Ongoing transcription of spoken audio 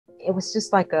it was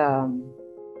just like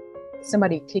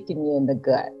somebody kicking you in the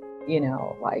gut,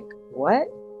 like, what?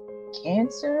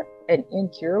 Cancer? An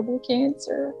incurable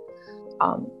cancer?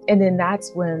 And then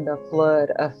that's when the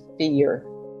flood of fear,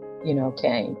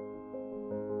 came.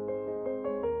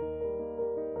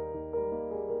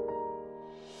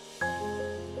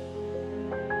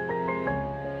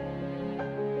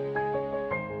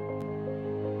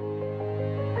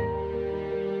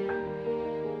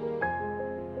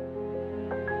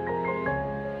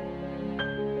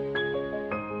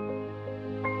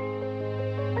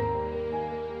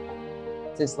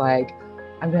 It's like,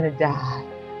 I'm going to die.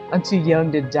 I'm too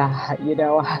young to die.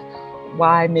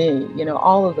 Why me?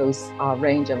 All of those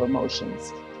range of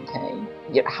emotions came.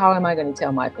 How am I going to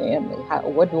tell my family?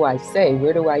 What do I say?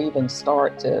 Where do I even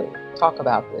start to talk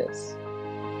about this?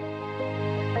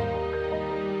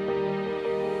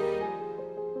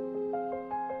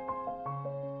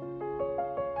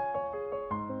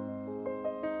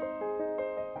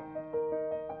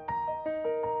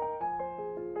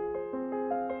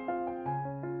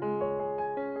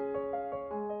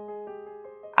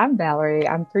 I'm Valarie.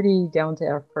 I'm pretty down to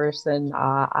earth person.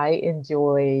 I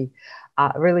enjoy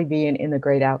really being in the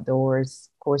great outdoors.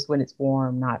 Of course, when it's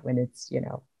warm, not when it's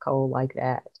cold like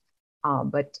that.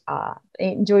 But I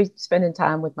enjoy spending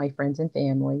time with my friends and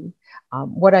family.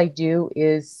 What I do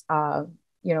is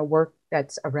work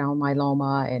that's around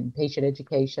myeloma and patient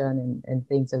education and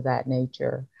things of that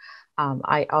nature.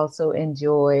 I also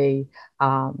enjoy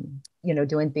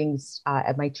doing things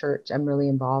at my church. I'm really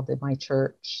involved in my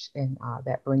church, and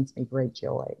that brings me great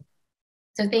joy.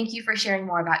 So thank you for sharing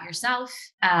more about yourself.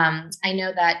 I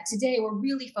know that today we're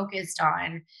really focused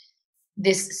on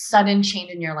this sudden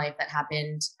change in your life that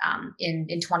happened in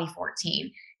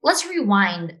 2014. Let's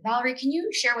rewind. Valarie, can you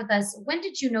share with us, when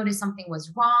did you notice something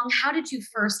was wrong? How did you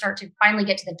first start to finally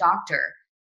get to the doctor?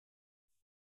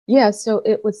 Yeah, so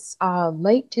it was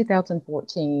late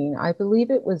 2014. I believe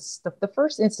it was the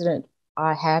first incident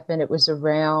happened. It was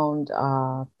around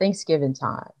Thanksgiving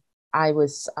time. I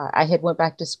had went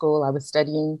back to school. I was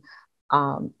studying,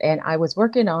 and I was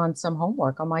working on some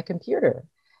homework on my computer,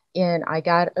 and I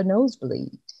got a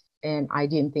nosebleed. And I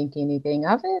didn't think anything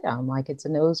of it. I'm like, it's a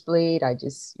nosebleed. I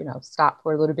just, stopped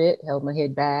for a little bit, held my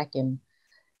head back, and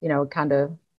kind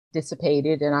of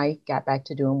dissipated, and I got back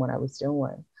to doing what I was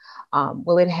doing.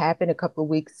 Well, it happened a couple of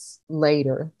weeks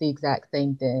later, the exact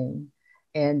same thing.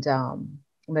 And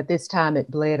but this time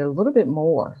it bled a little bit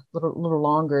more, little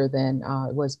longer than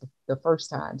it was the first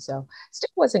time. So still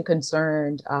wasn't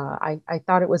concerned. I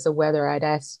thought it was the weather. I'd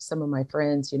asked some of my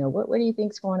friends, what do you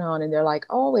think's going on? And they're like,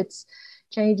 oh, it's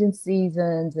changing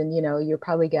seasons, and you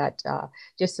probably got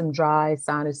just some dry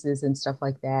sinuses and stuff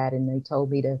like that. And they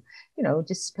told me to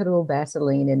just put a little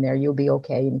Vaseline in there. You'll be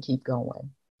okay and keep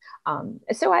going.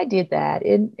 So I did that,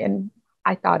 and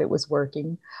I thought it was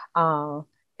working. Uh,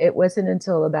 it wasn't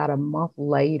until about a month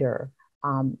later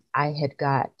I had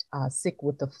got sick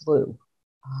with the flu,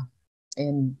 uh,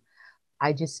 and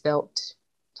I just felt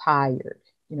tired,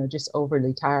 just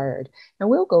overly tired. And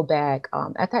we'll go back.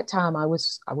 At that time, I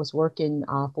was working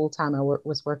full time.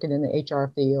 Was working in the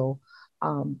HR field.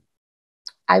 Um,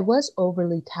 I was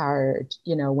overly tired,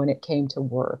 when it came to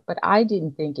work, but I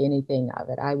didn't think anything of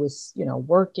it. I was,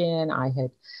 working.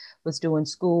 Was doing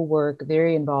schoolwork,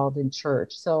 very involved in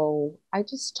church. So I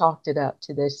just chalked it up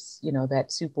to this,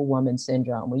 that superwoman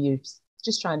syndrome where you're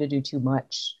just trying to do too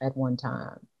much at one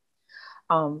time.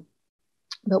 Um,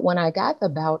 but when I got the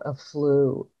bout of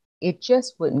flu, it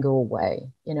just wouldn't go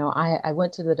away. I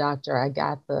went to the doctor. I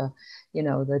got the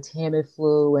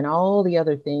Tamiflu and all the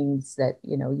other things that,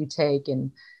 you take,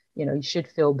 and, you should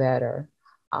feel better.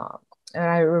 Um, and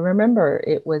I remember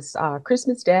it was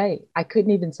Christmas Day. I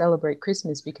couldn't even celebrate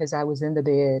Christmas because I was in the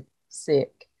bed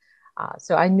sick.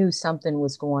 So I knew something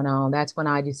was going on. That's when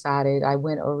I decided. I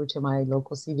went over to my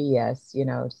local CVS,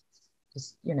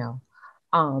 just,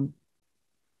 um,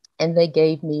 and they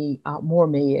gave me more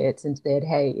meds and said,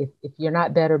 hey, if you're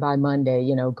not better by Monday,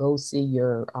 go see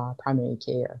your primary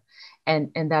care.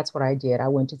 And that's what I did. I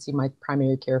went to see my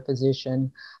primary care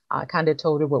physician. I kind of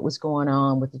told her what was going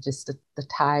on with just the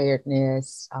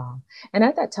tiredness. And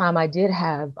at that time, I did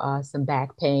have some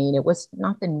back pain. It was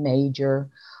nothing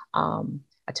major.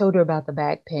 I told her about the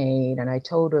back pain, and I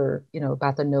told her,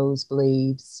 about the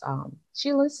nosebleeds.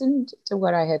 She listened to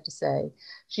what I had to say.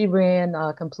 She ran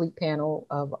a complete panel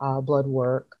of blood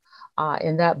work,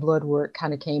 and that blood work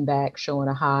kind of came back showing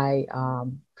a high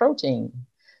protein.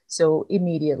 So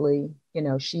immediately,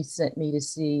 she sent me to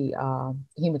see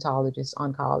hematologist,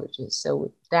 oncologist.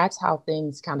 So that's how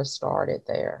things kind of started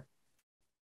there.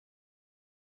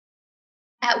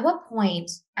 At what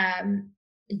point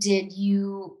did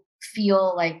you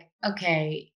feel like,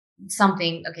 okay,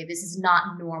 something, okay, this is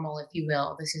not normal, if you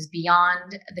will. This is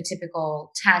beyond the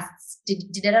typical tests.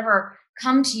 Did it ever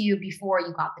come to you before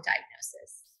you got the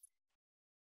diagnosis?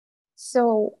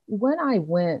 So when I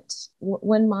went,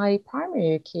 when my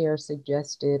primary care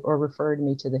suggested or referred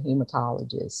me to the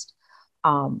hematologist,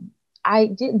 um, I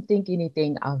didn't think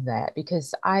anything of that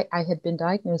because I had been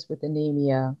diagnosed with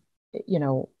anemia, you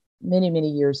know, many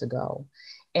years ago,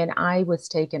 and I was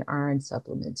taking iron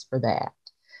supplements for that.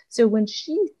 So when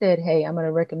she said, "Hey, I'm going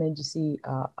to recommend you see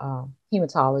a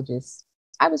hematologist,"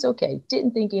 I was okay,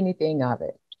 didn't think anything of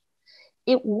it.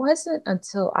 It wasn't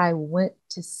until I went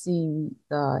to see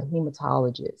the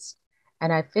hematologist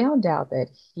and I found out that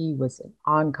he was an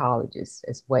oncologist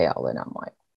as well. And I'm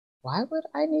like, why would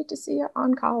I need to see an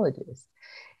oncologist?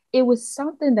 It was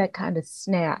something that kind of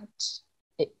snapped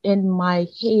in my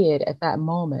head at that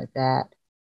moment that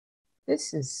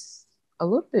this is a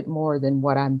little bit more than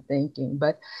what I'm thinking.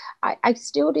 But I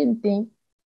still didn't think,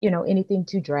 anything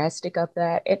too drastic of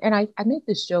that. And I make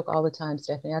this joke all the time,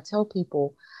 Stephanie. I tell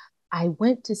people, I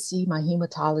went to see my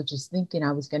hematologist thinking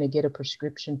I was going to get a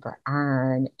prescription for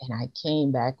iron, and I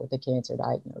came back with a cancer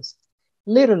diagnosis.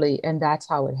 Literally, and that's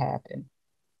how it happened.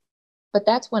 But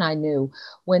that's when I knew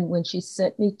when she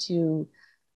sent me to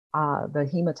the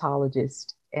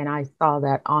hematologist and I saw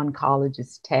that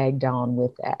oncologist tagged on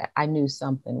with that, I knew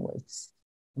something was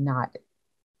not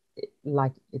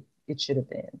like it should have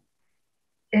been.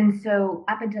 And so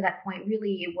up until that point,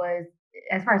 really, it was,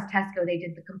 as far as tests go, they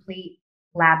did the complete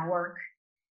lab work.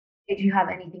 Did you have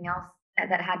anything else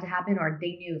that had to happen, or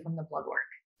they knew from the blood work?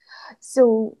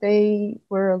 So they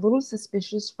were a little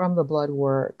suspicious from the blood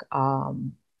work.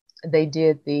 They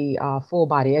did the full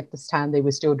body. At this time, they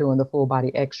were still doing the full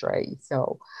body x-rays.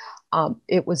 So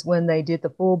it was when they did the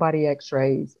full body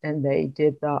x-rays and they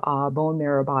did the bone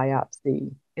marrow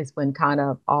biopsy is when kind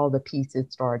of all the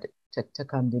pieces started to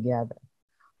come together.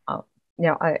 Uh,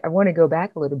 Now, I want to go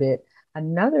back a little bit.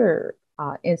 Another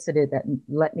incident that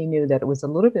let me know that it was a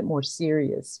little bit more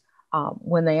serious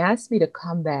when they asked me to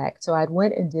come back. So I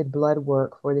went and did blood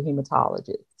work for the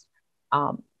hematologist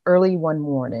early one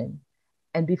morning.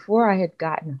 And before I had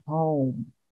gotten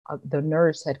home, the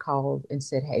nurse had called and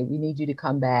said, "Hey, we need you to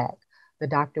come back. The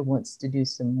doctor wants to do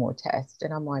some more tests."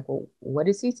 And I'm like, "Well, what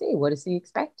does he see? What is he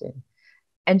expecting?"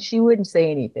 And she wouldn't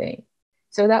say anything.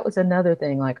 So that was another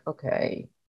thing like, okay,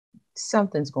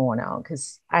 something's going on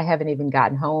because I haven't even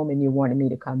gotten home and you wanted me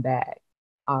to come back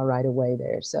right away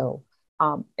there. So,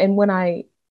 and when I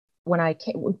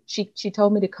came, she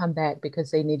told me to come back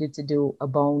because they needed to do a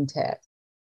bone test.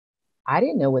 I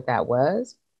didn't know what that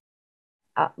was.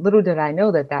 Little did I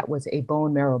know that that was a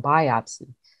bone marrow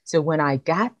biopsy. So when I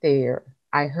got there,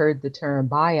 I heard the term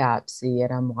biopsy,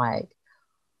 and I'm like,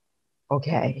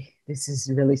 okay, this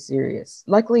is really serious.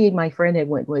 Luckily, my friend had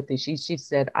went with me. She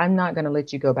said, "I'm not going to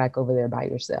let you go back over there by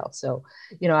yourself." So,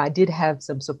 I did have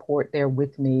some support there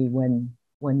with me when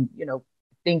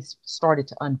things started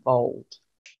to unfold.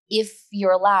 If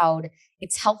you're allowed,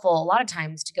 it's helpful a lot of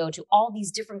times to go to all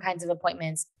these different kinds of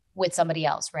appointments with somebody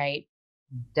else, right?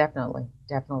 Definitely,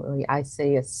 definitely. I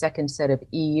say a second set of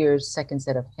ears, second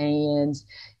set of hands.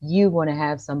 You want to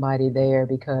have somebody there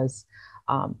because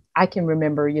I can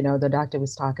remember, the doctor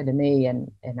was talking to me and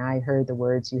I heard the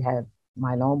words, "You have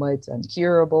myeloma, it's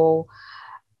incurable."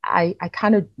 I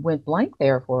kind of went blank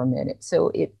there for a minute.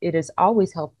 So it is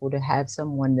always helpful to have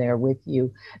someone there with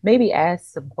you. Maybe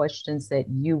ask some questions that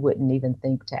you wouldn't even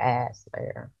think to ask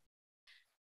there.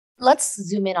 Let's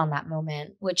zoom in on that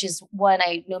moment, which is one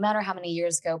I, no matter how many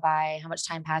years go by, how much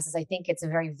time passes, I think it's a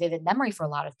very vivid memory for a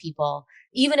lot of people,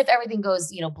 even if everything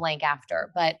goes, blank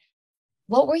after. But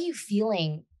what were you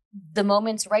feeling the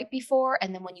moments right before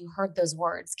and then when you heard those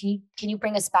words? Can you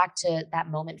bring us back to that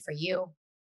moment for you?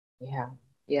 Yeah.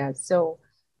 Yeah. So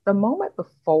the moment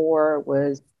before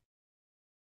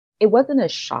it wasn't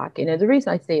as shocking. And the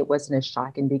reason I say it wasn't as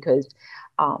shocking because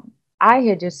I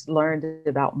had just learned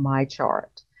about my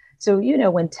chart. So,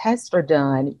 when tests are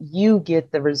done, you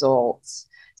get the results.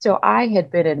 So I had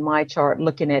been in my chart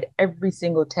looking at every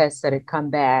single test that had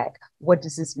come back. What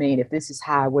does this mean? If this is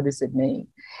high, what does it mean?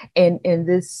 And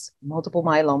this multiple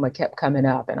myeloma kept coming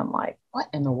up. And I'm like, what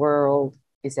in the world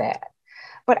is that?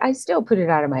 But I still put it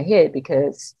out of my head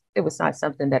because it was not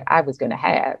something that I was going to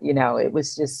have. It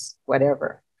was just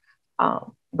whatever.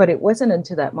 But it wasn't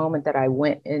until that moment that I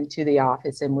went into the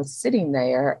office and was sitting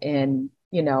there and,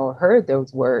 heard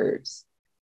those words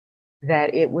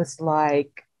that it was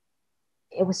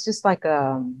just like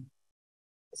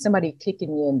somebody kicking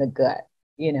you in the gut,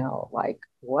 like,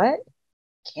 what?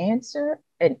 Cancer?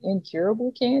 An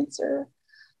incurable cancer?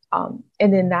 And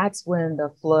then that's when the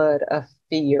flood of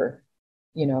fear,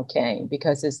 came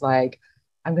because it's like,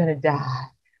 I'm going to die.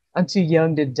 I'm too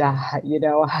young to die.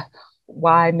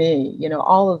 Why me?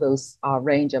 All of those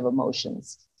range of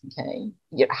emotions came.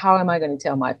 How am I going to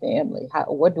tell my family?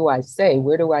 What do I say?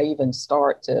 Where do I even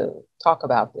start to talk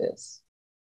about this?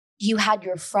 You had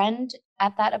your friend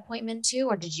at that appointment too,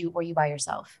 or were you by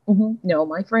yourself? No,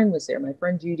 my friend was there. My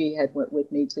friend Judy had went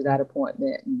with me to that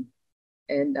appointment,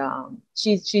 and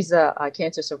she's a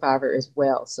cancer survivor as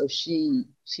well. So she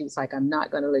was like, I'm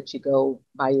not going to let you go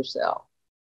by yourself.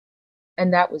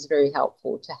 And that was very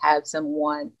helpful to have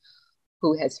someone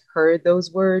who has heard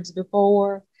those words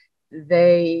before.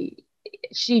 They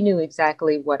She knew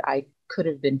exactly what I could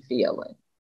have been feeling.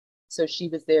 So she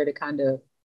was there to kind of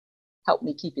help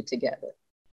me keep it together.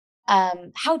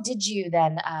 How did you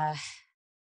then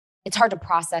it's hard to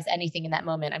process anything in that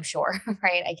moment, I'm sure,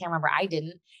 right? I can't remember. I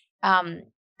didn't. Um,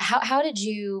 how did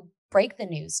you break the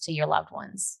news to your loved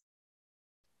ones?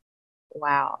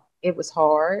 Wow, it was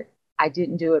hard. I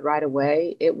didn't do it right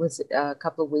away. It was a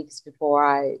couple of weeks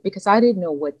because I didn't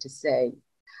know what to say.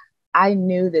 I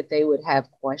knew that they would have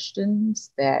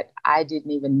questions that I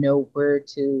didn't even know where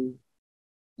to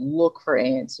look for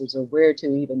answers or where to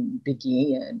even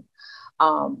begin.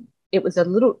 It was a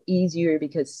little easier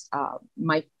because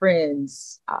my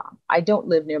friends, I don't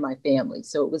live near my family.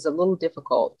 So it was a little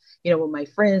difficult. When my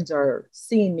friends are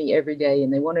seeing me every day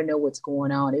and they want to know what's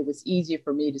going on, it was easier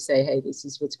for me to say, hey, this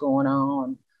is what's going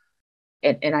on.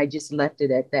 And I just left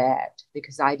it at that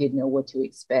because I didn't know what to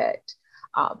expect.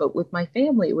 But with my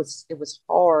family, it was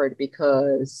hard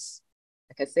because,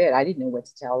 like I said, I didn't know what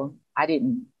to tell them. I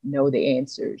didn't know the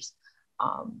answers.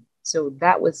 So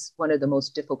that was one of the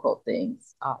most difficult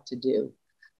things to do.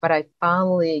 But I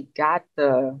finally got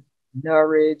the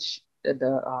courage,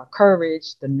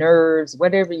 courage, the nerves,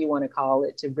 whatever you want to call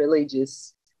it, to really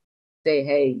just say,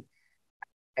 "Hey,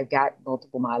 I've got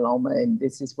multiple myeloma, and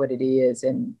this is what it is."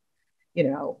 And you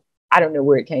know, I don't know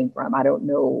where it came from. I don't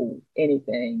know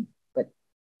anything, but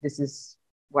this is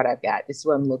what I've got. This is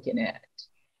what I'm looking at.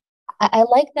 I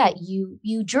like that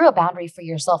you drew a boundary for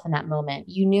yourself in that moment.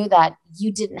 You knew that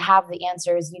you didn't have the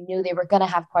answers. You knew they were going to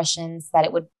have questions, that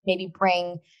it would maybe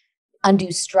bring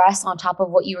undue stress on top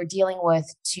of what you were dealing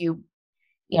with to,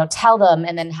 tell them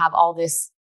and then have all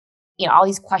this, all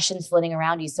these questions floating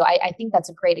around you. So I think that's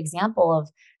a great example of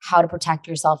how to protect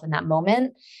yourself in that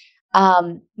moment.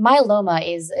 Myeloma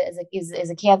is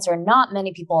a cancer not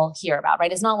many people hear about,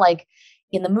 right? It's not like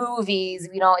in the movies,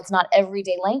 it's not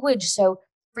everyday language. So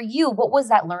for you, what was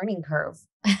that learning curve?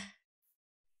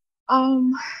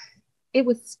 Um, it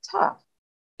was tough.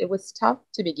 It was tough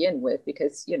to begin with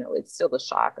because, it's still a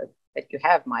shock that you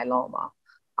have myeloma.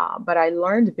 But I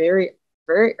learned very,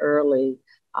 very early.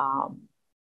 Um,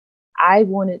 I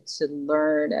wanted to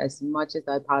learn as much as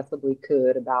I possibly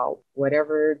could about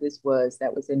whatever this was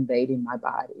that was invading my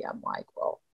body. I'm like,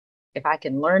 well, if I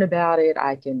can learn about it,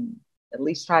 I can at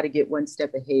least try to get one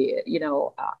step ahead,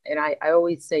 and I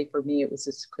always say for me, it was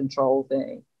this control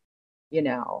thing, you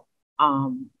know.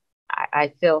 Um,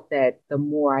 I felt that the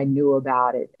more I knew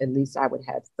about it, at least I would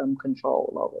have some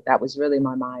control over it. That was really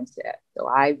my mindset. So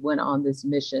I went on this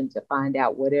mission to find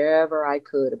out whatever I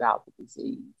could about the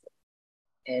disease.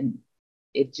 And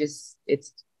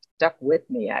it's stuck with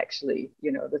me actually,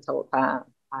 this whole time.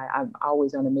 I'm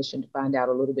always on a mission to find out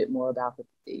a little bit more about the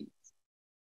disease.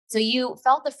 So you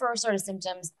felt the first sort of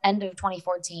symptoms end of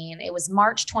 2014. It was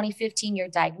March 2015 you're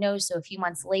diagnosed, so a few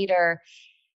months later.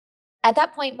 At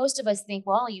that point, most of us think,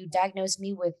 well, you diagnosed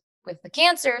me with the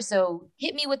cancer, so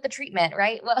hit me with the treatment,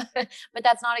 right? Well, but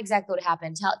that's not exactly what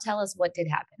happened. Tell us what did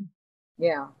happen.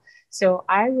 Yeah. So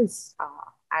I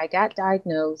got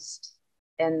diagnosed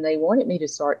and they wanted me to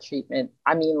start treatment.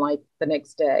 I mean, like the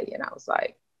next day. And I was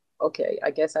like, okay,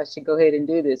 I guess I should go ahead and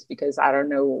do this because I don't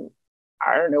know.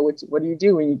 I don't know what do you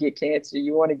do when you get cancer?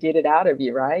 You want to get it out of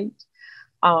you, right?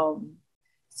 Um,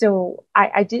 so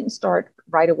I didn't start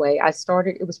right away. I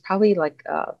started, it was probably like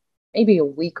maybe a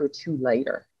week or two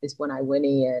later is when I went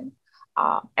in.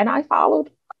 And I followed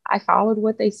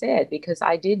what they said because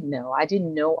I didn't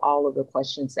know all of the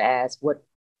questions to ask,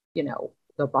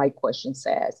 the right questions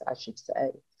to ask, I should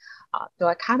say. So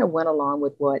I kind of went along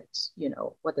with what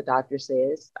the doctor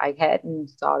says. I hadn't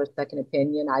sought a second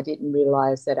opinion. I didn't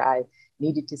realize that I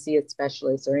needed to see a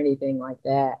specialist or anything like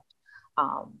that.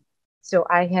 Um, so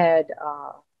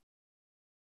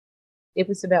it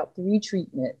was about three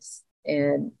treatments,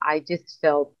 and I just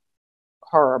felt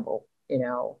horrible,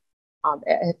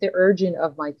 at the urging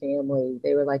of my family,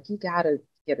 they were like, you got to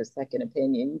get a second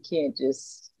opinion. You can't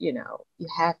just, you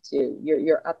have to.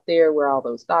 You're up there where all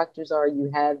those doctors are. You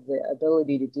have the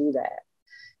ability to do that.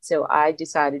 So I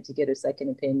decided to get a second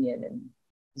opinion, and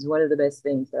It's one of the best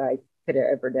things that I could have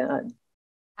ever done.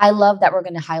 I love that we're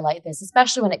going to highlight this,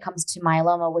 especially when it comes to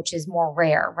myeloma, which is more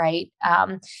rare, right?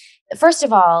 First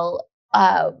of all,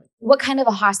 what kind of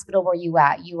a hospital were you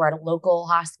at? You were at a local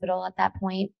hospital at that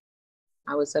point?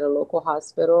 I was at a local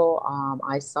hospital.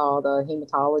 I saw the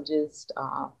hematologist.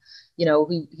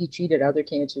 He treated other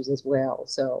cancers as well.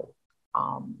 So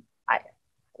I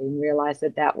didn't realize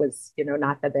that that was,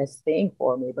 not the best thing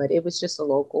for me, but it was just a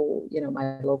local,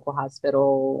 my local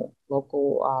hospital,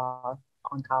 local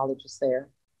oncologist there.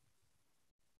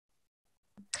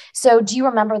 So, do you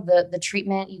remember the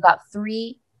treatment? You got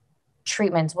three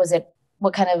treatments. Was it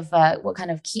was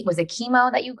it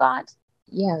chemo that you got?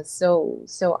 Yeah, so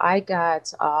I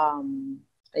got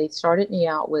they started me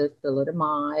out with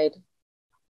thalidomide,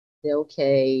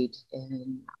 Velcade,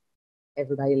 and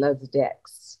everybody loves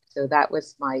Dex. So that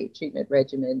was my treatment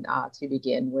regimen to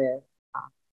begin with. Uh,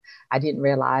 I didn't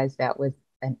realize that was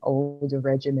an older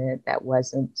regimen that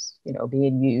wasn't,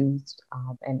 being used,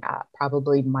 and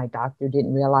probably my doctor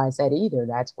didn't realize that either.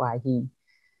 That's why he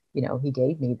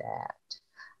gave me that.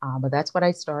 But that's what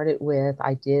I started with.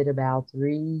 I did about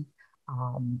 3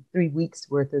 weeks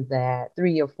worth of that,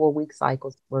 3 or 4 week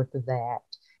cycles worth of that.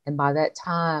 And by that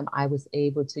time, I was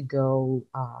able to go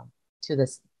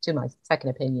to my second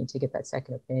opinion to get that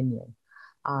second opinion.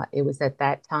 It was at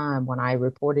that time when I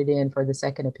reported in for the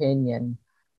second opinion,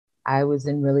 I was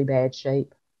in really bad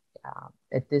shape.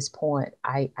 At this point,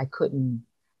 I couldn't,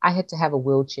 I had to have a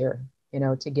wheelchair,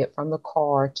 to get from the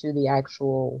car to the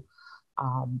actual,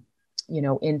 um,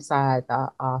 inside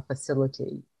the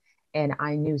facility. And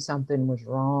I knew something was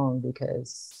wrong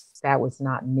because that was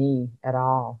not me at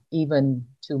all. Even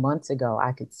 2 months ago,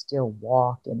 I could still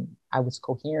walk and I was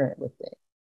coherent with it.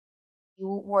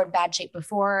 You were in bad shape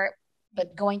before,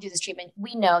 but going through this treatment,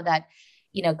 we know that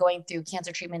going through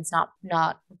cancer treatment's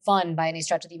not fun by any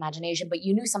stretch of the imagination. But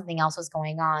you knew something else was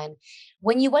going on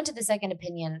when you went to the second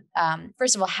opinion.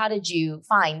 First of all, how did you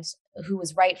find who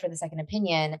was right for the second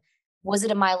opinion? Was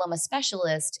it a myeloma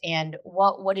specialist, and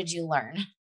what did you learn?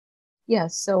 Yeah,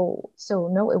 so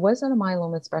no, it wasn't a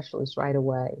myeloma specialist right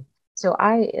away. So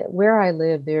where I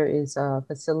live, there is a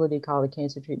facility called the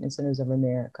Cancer Treatment Centers of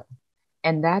America.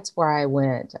 And that's where I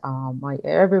went.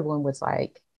 Everyone was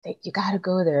like, "Hey, you got to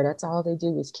go there. That's all they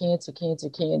do is cancer, cancer,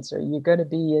 cancer. You're going to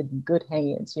be in good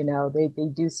hands." They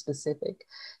do specific.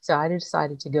 So I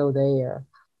decided to go there.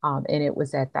 And it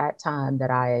was at that time that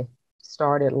I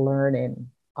started learning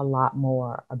a lot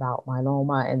more about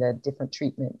myeloma and the different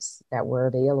treatments that were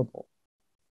available.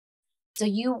 So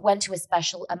you went to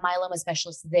a myeloma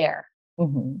specialist there.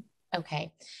 Hmm.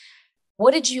 Okay.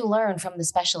 What did you learn from the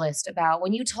specialist about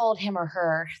when you told him or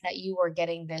her that you were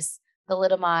getting this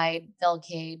thalidomide,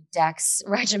 Velcade, Dex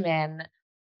regimen?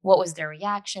 What was their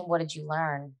reaction? What did you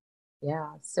learn?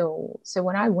 Yeah. So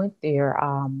when I went there,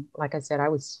 like I said, I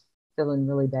was feeling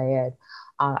really bad.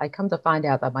 I come to find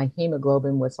out that my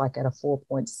hemoglobin was like at a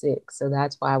 4.6. So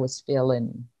that's why I was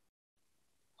feeling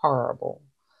horrible.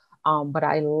 But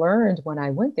I learned when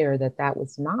I went there that that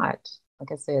was not,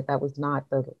 like I said, that was not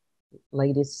the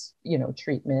latest,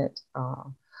 treatment.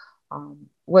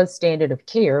 Was standard of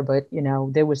care, but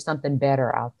there was something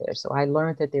better out there. So I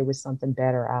learned that there was something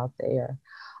better out there.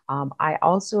 I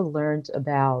also learned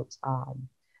about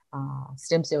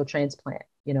stem cell transplant.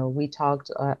 We talked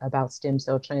about stem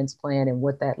cell transplant and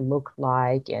what that looked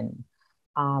like, and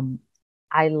um,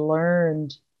 I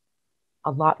learned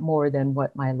a lot more than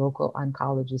what my local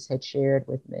oncologist had shared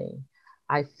with me.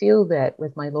 I feel that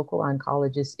with my local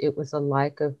oncologist, it was a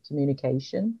lack of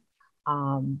communication.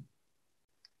 Um,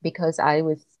 because I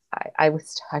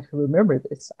can remember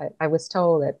this. I was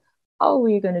told that, oh,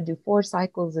 you're going to do 4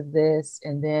 cycles of this,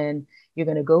 and then you're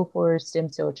going to go for a stem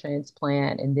cell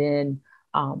transplant, and then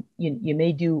you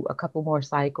may do a couple more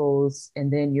cycles,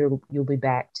 and then you'll be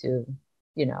back to,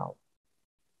 you know,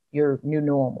 your new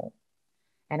normal.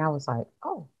 And I was like,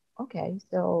 oh, okay,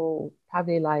 so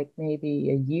probably like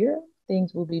maybe a year,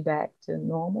 things will be back to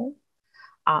normal.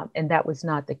 And that was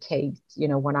not the case.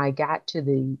 When I got to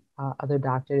the other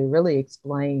doctor to really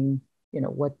explain,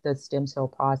 what the stem cell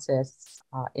process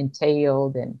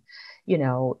entailed, and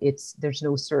there's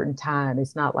no certain time.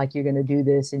 It's not like you're going to do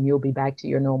this and you'll be back to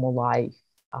your normal life.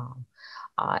 Um,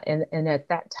 and at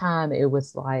that time, it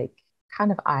was like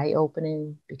kind of eye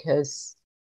opening because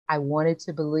I wanted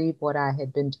to believe what I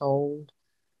had been told.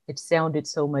 It sounded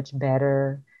so much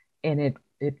better, and it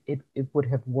would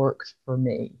have worked for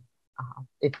me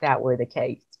if that were the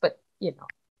case. But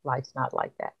life's not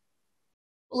like that.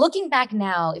 Looking back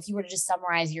now, if you were to just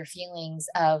summarize your feelings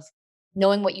of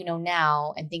knowing what you know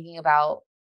now and thinking about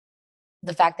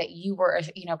the fact that you were,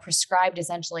 prescribed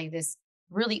essentially this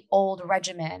really old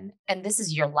regimen and this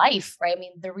is your life, right? I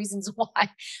mean, the reasons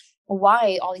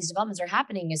why all these developments are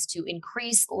happening is to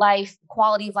increase life,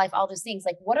 quality of life, all those things.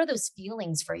 Like, what are those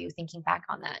feelings for you thinking back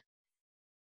on that?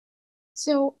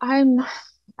 So I'm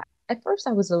at first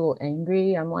I was a little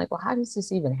angry. I'm like, well, how does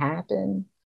this even happen?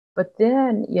 But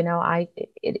then,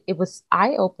 it was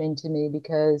eye-opening to me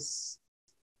because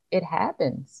it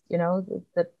happens.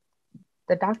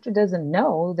 The doctor doesn't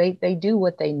know. They do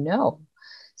what they know.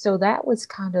 So that was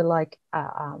kind of like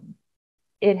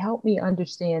it helped me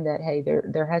understand that hey,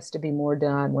 there has to be more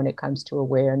done when it comes to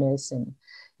awareness and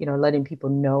letting people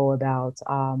know about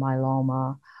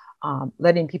myeloma,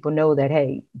 letting people know that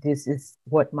hey, this is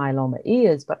what myeloma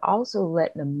is, but also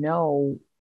letting them know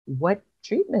what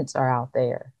treatments are out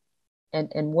there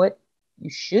and what you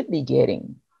should be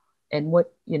getting and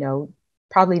what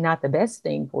probably not the best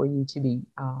thing for you to be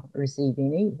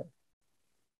receiving either.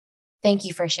 Thank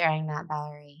you for sharing that,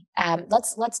 Valerie.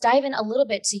 Let's dive in a little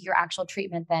bit to your actual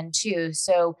treatment then too.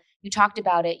 So you talked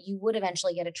about it. You would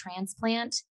eventually get a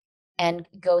transplant and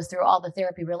go through all the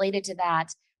therapy related to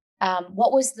that.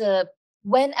 What was the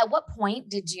when? At what point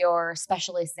did your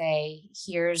specialist say,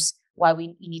 "Here's why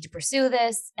you need to pursue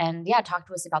this"? And yeah, talk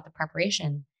to us about the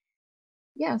preparation.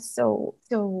 Yeah, so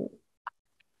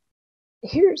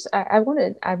here's I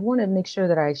want to make sure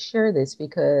that I share this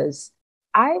because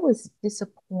I was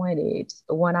disappointed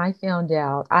when I found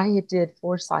out I had did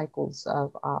 4 cycles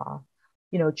of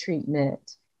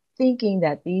treatment, thinking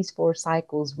that these 4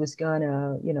 cycles was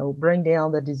gonna bring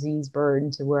down the disease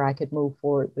burden to where I could move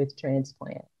forward with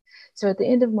transplant. So at the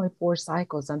end of my 4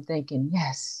 cycles, I'm thinking,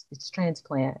 yes, it's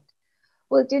transplant.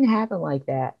 Well, it didn't happen like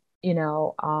that.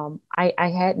 I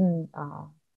hadn't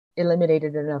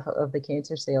eliminated enough of the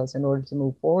cancer cells in order to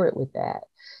move forward with that.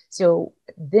 So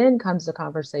then comes the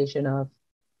conversation of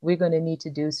we're going to need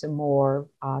to do some more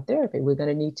therapy. We're going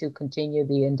to need to continue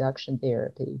the induction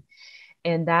therapy.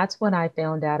 And that's when I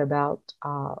found out about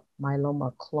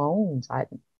myeloma clones.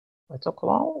 What's a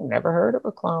clone? Never heard of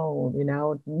a clone,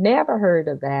 never heard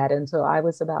of that until I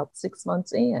was about 6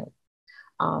 months in.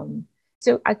 Um,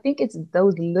 so I think it's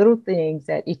those little things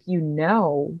that if you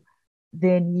know,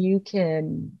 then you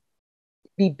can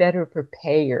be better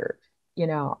prepared.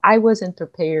 I wasn't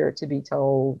prepared to be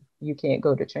told you can't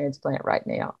go to transplant right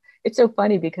now. It's so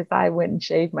funny because I went and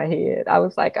shaved my head. I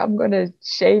was like, I'm going to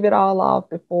shave it all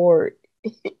off before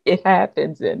it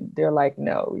happens. And they're like,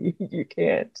 no, you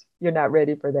can't. You're not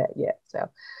ready for that yet. So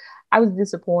I was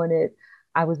disappointed.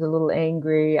 I was a little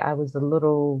angry. I was a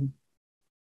little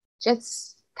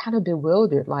just kind of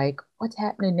bewildered, like, what's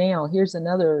happening now? Here's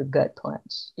another gut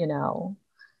punch.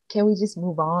 Can we just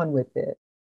move on with it?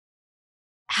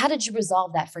 How did you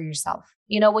resolve that for yourself?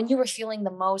 When you were feeling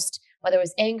the most, whether it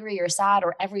was angry or sad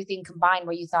or everything combined,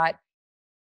 where you thought,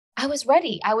 I was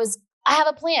ready. I have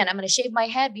a plan. I'm going to shave my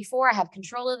head before I have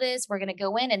control of this. We're going to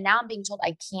go in. And now I'm being told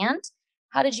I can't.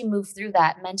 How did you move through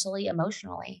that mentally,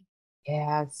 emotionally?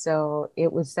 Yeah, so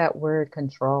it was that word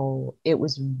control. It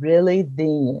was really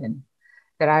then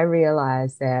that I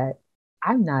realized that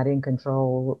I'm not in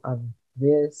control of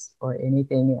this or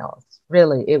anything else.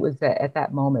 Really, it was at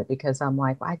that moment because I'm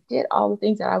like, well, I did all the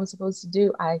things that I was supposed to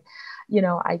do. I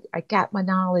got my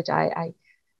knowledge. I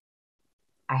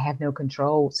have no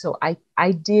control. So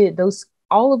I did those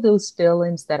all of those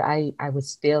feelings that I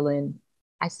was feeling.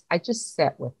 I just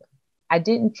sat with them. I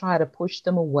didn't try to push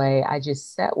them away. I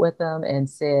just sat with them and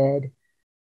said,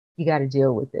 you got to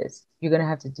deal with this. You're going to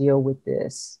have to deal with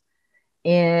this.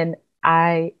 And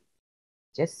I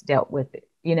just dealt with it.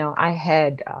 I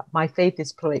had my faith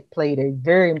has played a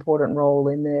very important role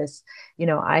in this.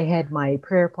 I had my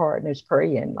prayer partners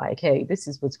praying like, hey, this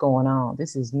is what's going on.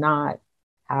 This is not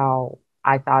how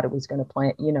I thought it was going to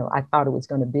plan. I thought it was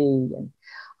going to be. And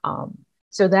um,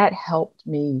 so that helped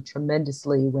me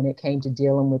tremendously when it came to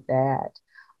dealing with that.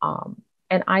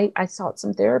 And I sought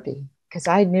some therapy because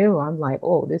I knew I'm like,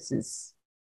 oh,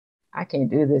 I can't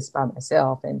do this by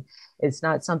myself. And it's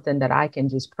not something that I can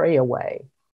just pray away.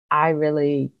 I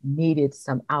really needed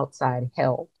some outside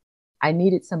help. I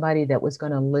needed somebody that was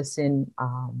going to listen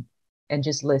and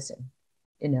just listen.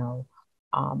 You know,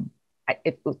 um,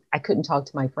 I couldn't talk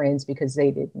to my friends because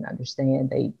they didn't understand.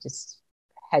 They just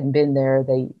hadn't been there.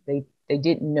 They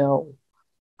didn't know.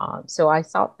 So I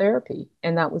sought therapy,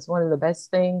 and that was one of the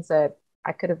best things that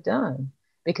I could have done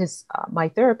because my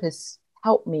therapist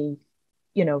helped me,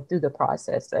 through the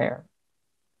process there.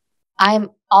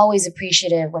 I'm always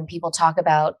appreciative when people talk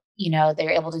about, they're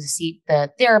able to seek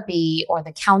the therapy or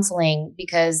the counseling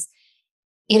because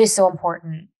it is so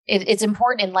important. It's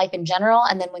important in life in general.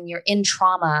 And then when you're in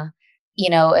trauma,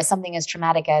 as something as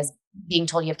traumatic as being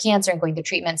told you have cancer and going through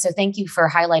treatment. So thank you for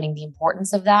highlighting the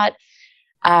importance of that.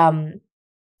 Um,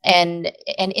 and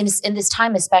in this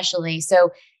time especially.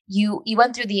 So you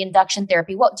went through the induction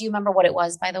therapy. What do you remember what it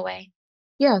was, by the way?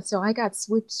 Yeah, so I got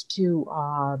switched to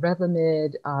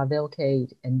Revlimid,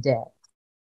 Velcade, and Dex.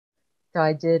 So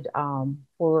I did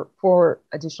four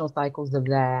additional cycles of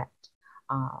that,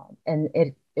 and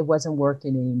it wasn't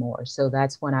working anymore. So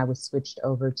that's when I was switched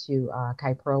over to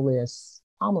Kyprolis,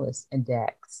 Pomalyst, and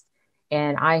Dex,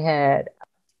 and I had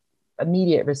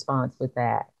immediate response with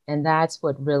that, and that's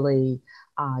what really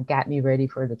got me ready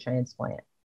for the transplant.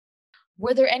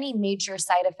 Were there any major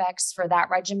side effects for that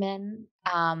regimen?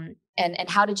 And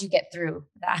how did you get through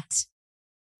that?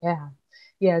 Yeah.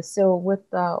 Yeah, so with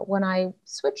when I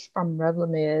switched from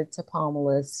Revlimid to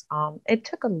Pomalyst, it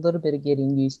took a little bit of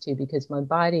getting used to because my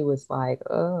body was like,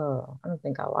 oh, I don't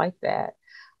think I like that.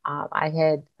 I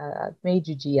had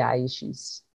major GI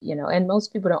issues, and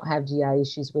most people don't have GI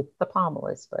issues with the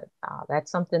Pomalyst, but that's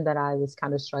something that I was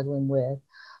kind of struggling with.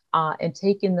 And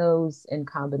taking those in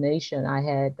combination, I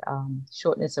had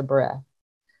shortness of breath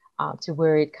to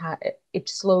where it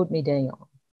slowed me down.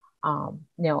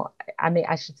 I mean,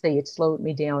 I should say it slowed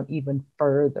me down even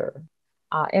further.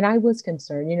 And I was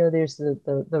concerned, there's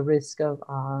the risk of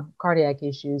cardiac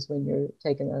issues when you're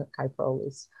taking a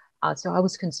Kyprolis. So I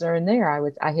was concerned there.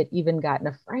 I had even gotten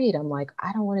afraid. I'm like,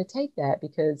 I don't want to take that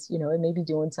because, it may be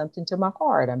doing something to my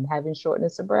heart. I'm having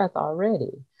shortness of breath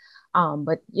already.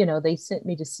 But they sent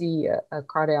me to see a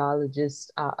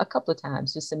cardiologist a couple of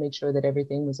times just to make sure that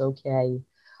everything was okay.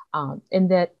 And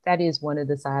that is one of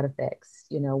the side effects,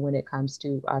 when it comes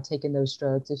to taking those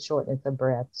drugs, is shortness of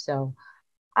breath. So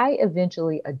I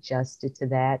eventually adjusted to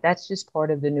that. That's just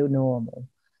part of the new normal.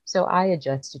 So I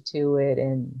adjusted to it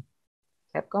and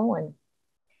kept going.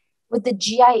 With the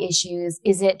GI issues,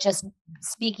 is it just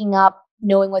speaking up,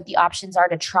 knowing what the options are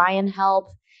to try and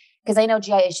help? Because I know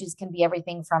GI issues can be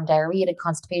everything from diarrhea to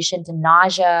constipation to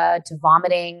nausea to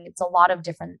vomiting. It's a lot of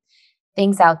different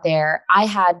things out there. I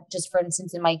had, just for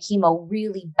instance, in my chemo,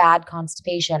 really bad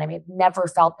constipation. I mean, I've never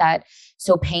felt that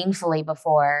so painfully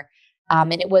before.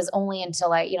 And it was only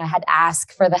until I had to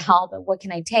ask for the help. What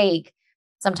can I take?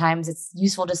 Sometimes it's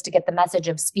useful just to get the message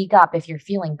of speak up if you're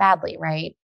feeling badly,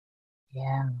 right?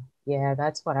 Yeah, yeah,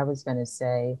 that's what I was going to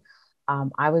say.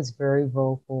 I was very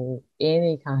vocal.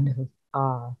 Any kind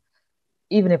of,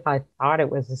 even if I thought it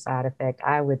was a side effect,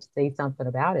 I would say something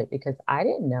about it because I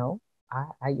didn't know.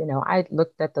 I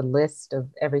looked at the list of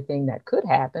everything that could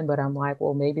happen, but I'm like,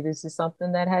 well, maybe this is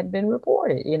something that hadn't been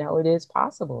reported. It is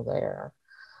possible there.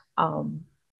 Um,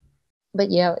 but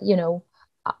yeah,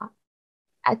 I,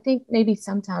 I think maybe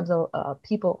sometimes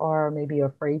people are maybe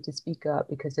afraid to speak up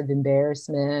because of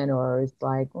embarrassment, or it's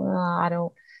like, well, I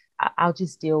don't, I'll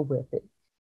just deal with it.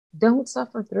 Don't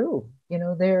suffer through.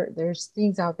 There's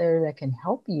things out there that can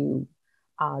help you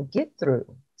get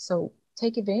through. So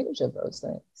take advantage of those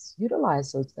things,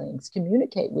 utilize those things,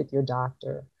 communicate with your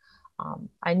doctor.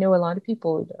 I know a lot of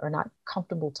people are not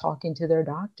comfortable talking to their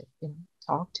doctor.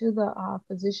 Talk to the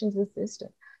physician's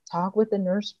assistant, talk with the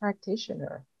nurse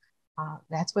practitioner.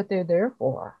 That's what they're there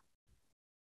for.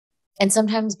 And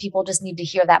sometimes people just need to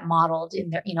hear that modeled in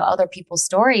their, other people's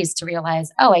stories to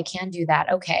realize, oh, I can do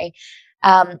that. Okay.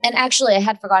 And actually, I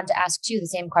had forgotten to ask too the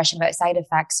same question about side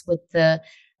effects with the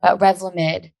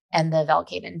Revlimid and the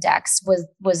Velcade Index.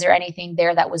 Was there anything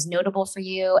there that was notable for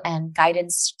you and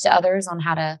guidance to others on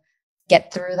how to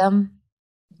get through them?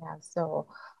 Yeah, so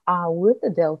with the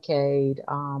Velcade,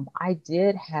 I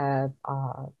did have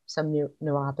some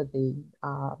neuropathy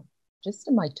just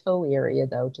in my toe area,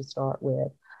 though, to start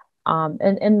with.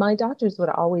 And my doctors would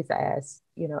always ask,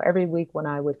 every week when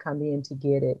I would come in to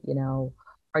get it,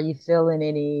 are you feeling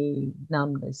any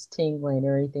numbness, tingling,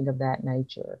 or anything of that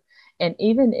nature? And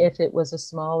even if it was a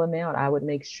small amount, I would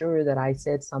make sure that I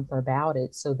said something about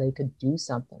it so they could do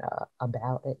something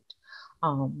about it.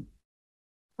 Um,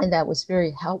 and that was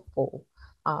very helpful.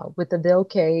 With the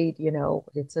Velcade,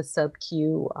 it's a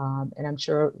sub-Q, and I'm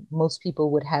sure most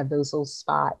people would have those little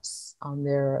spots on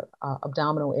their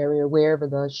abdominal area wherever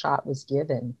the shot was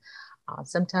given.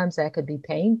 Sometimes that could be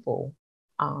painful,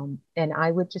 and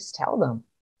I would just tell them,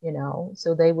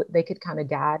 so they could kind of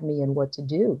guide me in what to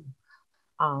do.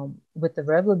 With the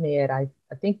Revlimid, I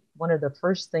think one of the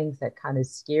first things that kind of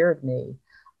scared me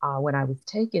when I was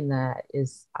taking that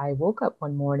is I woke up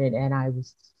one morning and I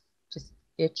was just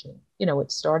itching.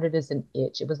 It started as an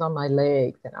itch. It was on my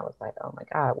legs, and I was like, "Oh my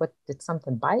God, what did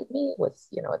something bite me? It was,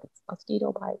 a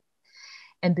mosquito bite."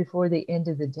 And before the end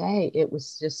of the day, it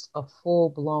was just a full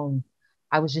blown.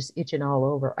 I was just itching all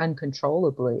over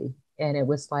uncontrollably, And it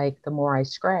was like the more I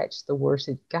scratched, the worse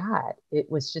it got.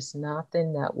 It was just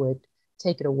nothing that would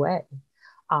take it away.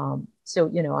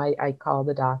 So, I called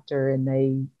the doctor and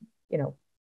they, you know,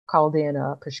 called in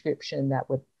a prescription that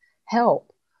would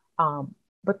help. Um,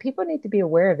 but people need to be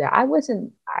aware of that. I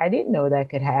didn't know that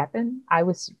could happen. I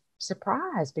was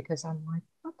surprised because I'm like,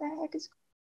 what the heck is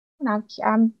going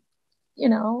on?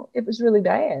 It was really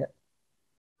bad.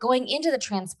 Going into the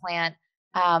transplant,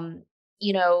 um,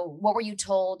 what were you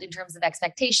told in terms of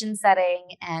expectation setting?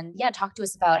 And yeah, talk to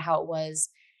us about how it was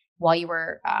while you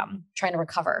were trying to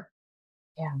recover.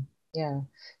 Yeah, yeah.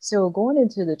 So going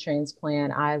into the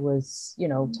transplant, I was,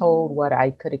 told what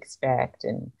I could expect.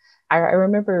 And I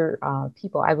remember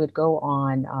people, I would go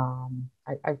on,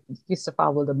 I used to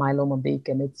follow the Myeloma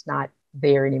Beacon. It's not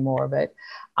there anymore, but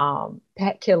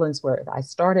Pat Killingsworth, I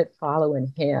started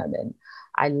following him and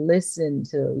I listened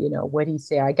to, what he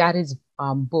said. I got his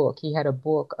book. He had a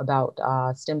book about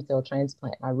stem cell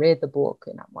transplant. I read the book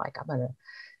and I'm like, I'm going to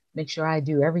make sure I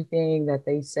do everything that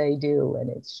they say do. And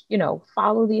it's,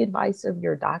 follow the advice of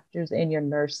your doctors and your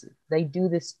nurses. They do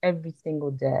this every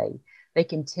single day. They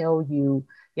can tell you,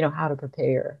 how to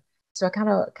prepare. So I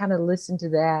kind of listened to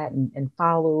that and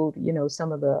followed,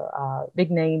 some of the big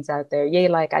names out there.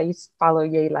 Yalak, I used to follow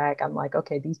Yalak. I'm like,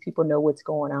 okay, these people know what's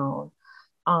going on.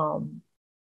 Um,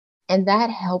 and that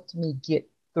helped me get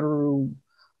through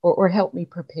or help me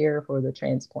prepare for the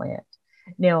transplant.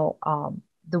 Now,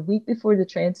 the week before the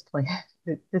transplant,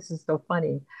 this is so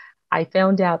funny. I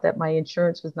found out that my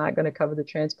insurance was not going to cover the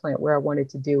transplant where I wanted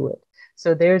to do it.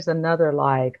 So there's another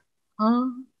like, huh?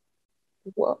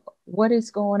 What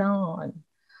is going on?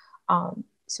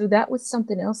 So that was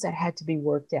something else that had to be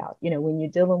worked out. When you're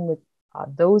dealing with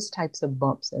those types of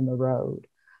bumps in the road,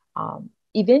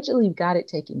 eventually got it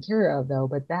taken care of though,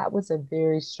 but that was a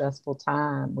very stressful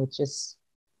time with just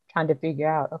trying to figure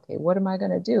out, okay, what am I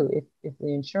going to do? If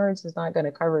the insurance is not going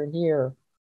to cover it here,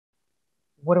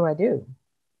 what do I do?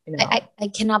 You know? I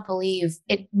cannot believe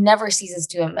it never ceases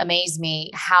to amaze me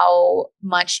how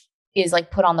much is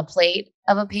like put on the plate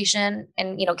of a patient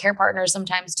and, care partners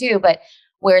sometimes too, but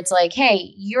where it's like,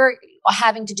 hey, you're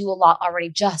having to do a lot already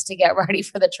just to get ready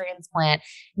for the transplant.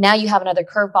 Now you have another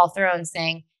curveball thrown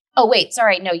saying, oh, wait,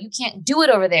 sorry, no, you can't do it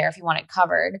over there if you want it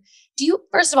covered. Do you,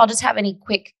 first of all, just have any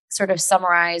quick sort of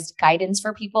summarized guidance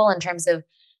for people in terms of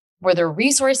were there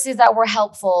resources that were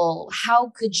helpful? How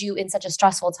could you, in such a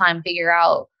stressful time, figure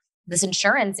out this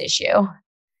insurance issue?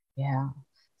 Yeah.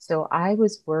 So I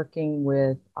was working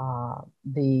with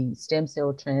the stem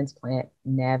cell transplant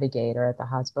navigator at the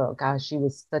hospital. Gosh, she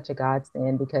was such a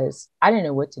godsend because I didn't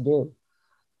know what to do.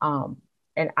 Um,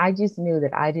 and I just knew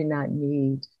that I did not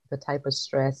need the type of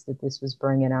stress that this was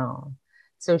bringing on.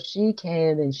 So she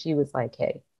came and she was like,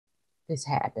 hey, this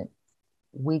happened.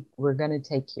 We're going to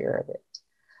take care of it.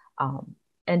 Um,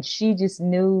 and she just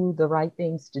knew the right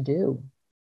things to do.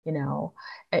 You know,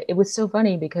 it was so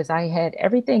funny because I had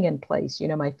everything in place.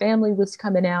 My family was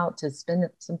coming out to spend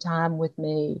some time with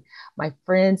me. My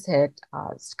friends had,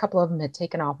 a couple of them had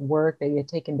taken off work. They had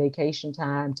taken vacation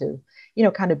time to,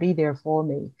 kind of be there for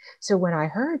me. So when I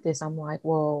heard this, I'm like,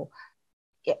 well,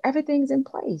 everything's in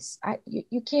place.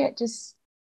 You can't just,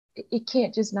 it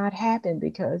can't just not happen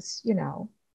because,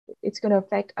 it's going to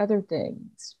affect other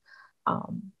things.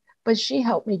 Um, but she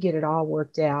helped me get it all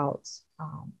worked out.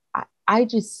 I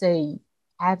just say,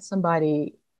 have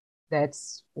somebody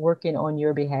that's working on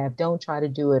your behalf. Don't try to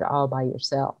do it all by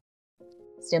yourself.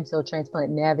 Stem cell transplant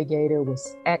navigator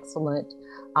was excellent.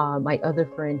 My other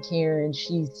friend Karen,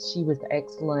 she was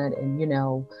excellent,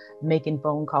 and making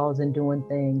phone calls and doing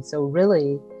things. So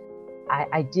really,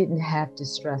 I didn't have to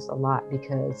stress a lot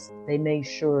because they made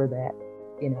sure that,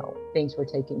 things were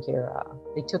taken care of.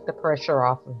 They took the pressure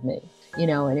off of me,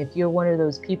 and if you're one of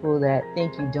those people that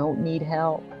think you don't need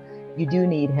help, you do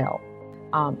need help.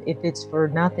 If it's for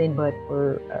nothing but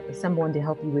for someone to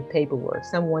help you with paperwork,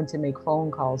 someone to make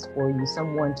phone calls for you,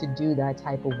 someone to do that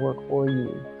type of work for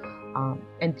you.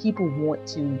 And people want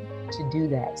to do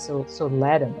that. So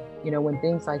let them, when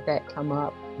things like that come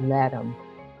up, let them.